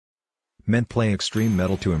men play extreme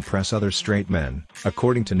metal to impress other straight men,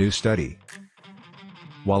 according to new study.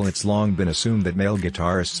 While it's long been assumed that male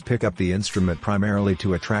guitarists pick up the instrument primarily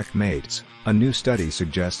to attract mates, a new study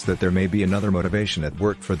suggests that there may be another motivation at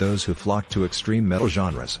work for those who flock to extreme metal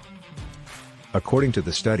genres. According to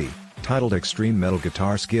the study, titled Extreme Metal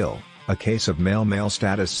Guitar Skill, a case of male-male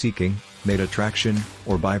status seeking, mate attraction,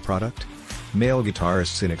 or byproduct? Male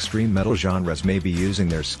guitarists in extreme metal genres may be using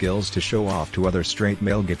their skills to show off to other straight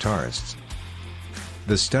male guitarists.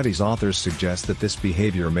 The study's authors suggest that this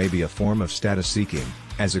behavior may be a form of status seeking,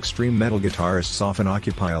 as extreme metal guitarists often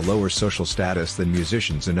occupy a lower social status than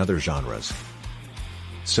musicians in other genres.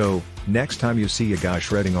 So, next time you see a guy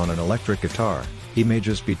shredding on an electric guitar, he may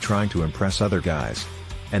just be trying to impress other guys.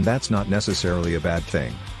 And that's not necessarily a bad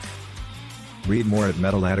thing. Read more at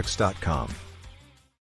metaladdicts.com.